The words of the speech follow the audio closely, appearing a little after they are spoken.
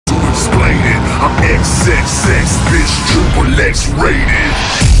faded. I'm XXX, bitch, triple X rated.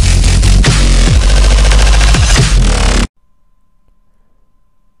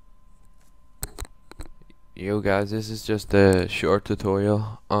 Yo guys, this is just a short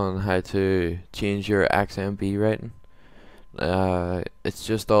tutorial on how to change your XMB rating. It's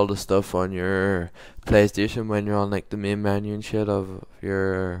just all the stuff on your PlayStation when you're on like the main menu and shit of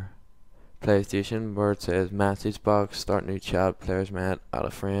your PlayStation, where it says message box, start new chat, players met, add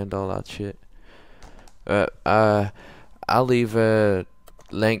a friend, all that shit. I'll leave a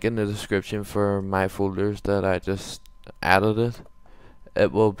link in the description for my folders that I just added it.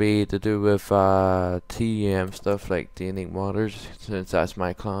 It will be to do with TEM stuff like the Unique Waters, since that's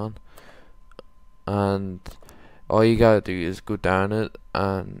my clan. And all you gotta do is go down it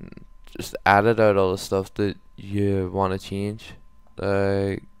and just edit out all the stuff that you want to change.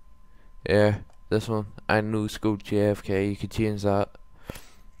 Like, yeah, this one, I know scope JFK, you could change that.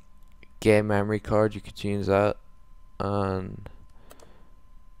 Game memory card, you could change that. And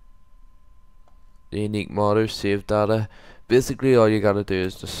the Unique Waters, save data. Basically all you gotta do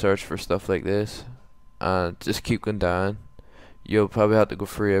is just search for stuff like this and just keep going down. You'll probably have to go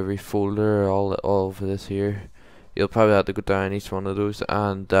through every folder, all of this here. You'll probably have to go down each one of those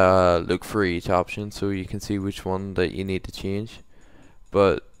and look for each option so you can see which one that you need to change.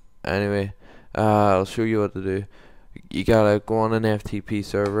 But anyway, I'll show you what to do. You gotta go on an FTP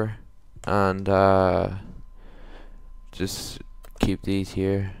server and just keep these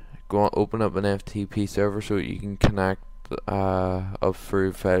here. Go on, open up an FTP server so you can connect up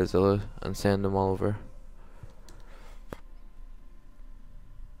through FileZilla and send them all over.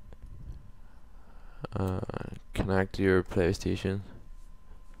 Connect to your PlayStation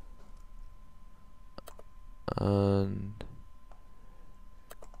and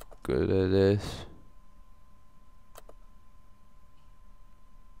go to this.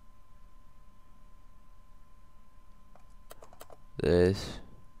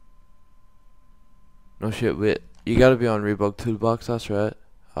 No shit, wait. You gotta be on Rebug Toolbox, that's right.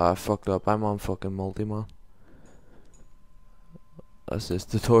 I fucked up, I'm on fucking Multiman. That's this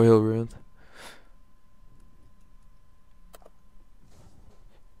tutorial ruined.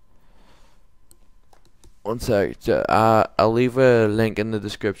 One sec, I'll leave a link in the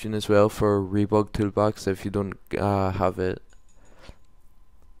description as well for Rebug Toolbox if you don't have it.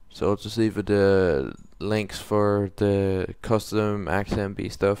 So I'll just leave the links for the custom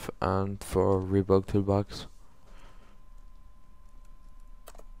XMB stuff and for Rebug Toolbox.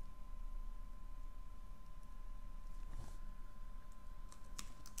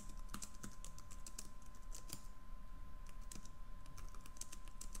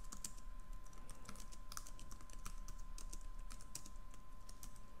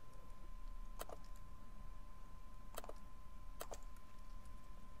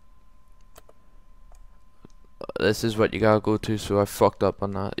 This is what you gotta go to, so I fucked up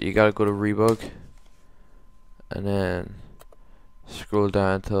on that. You gotta go to Rebug and then scroll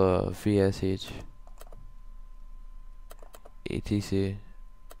down to VSH etc.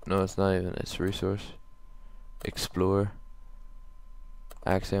 No, it's not even, it's resource Explore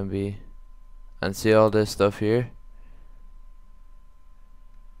XMB, and see all this stuff here.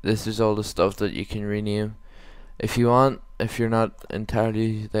 This is all the stuff that you can rename if you want. If you're not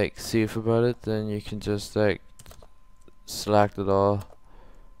entirely like safe about it, then you can just like select it all,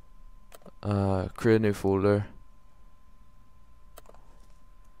 create a new folder,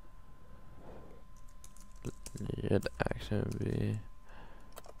 XMB,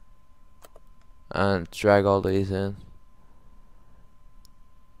 and drag all these in.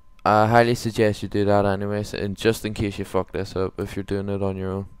 I highly suggest you do that anyways, and just in case you fuck this up if you're doing it on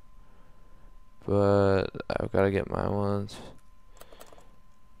your own. But I've gotta get my ones.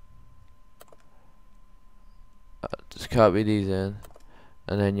 Just copy these in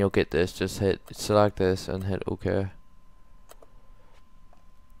and then you'll get this. Just hit select this and hit OK.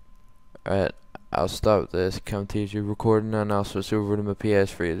 Alright, I'll stop this Camtasia recording and I'll switch over to my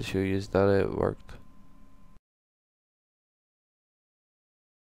PS3 to show you that it worked.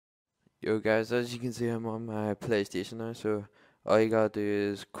 Yo guys, as you can see I'm on my PlayStation now, so all you gotta do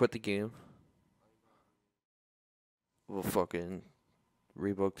is quit the game. Well, fucking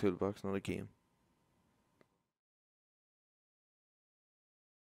Rebug Toolbox, not a game.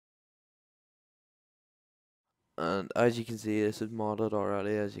 And as you can see, this is modded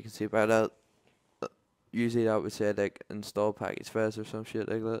already, as you can see by that. Usually that would say like install package files or some shit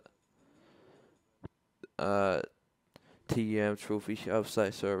like that. TEM trophy shop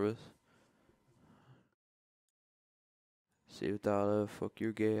site service. Save data, fuck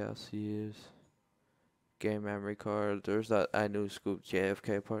your gay LCUs. Game memory card, there's that I know scope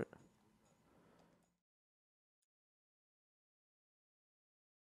JFK part.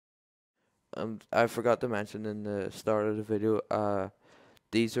 I forgot to mention in the start of the video,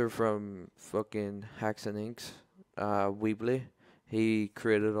 these are from fucking HaXing-Inc.'s Weebly. He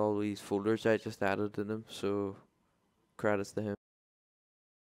created all these folders. I just added to them, so credits to him.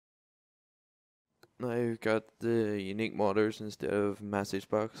 Now you've got the unique modders instead of message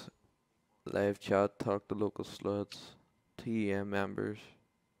box, live chat, talk to local sluts, TM members,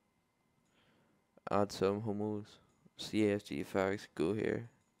 add some homos, CFG facts, go here.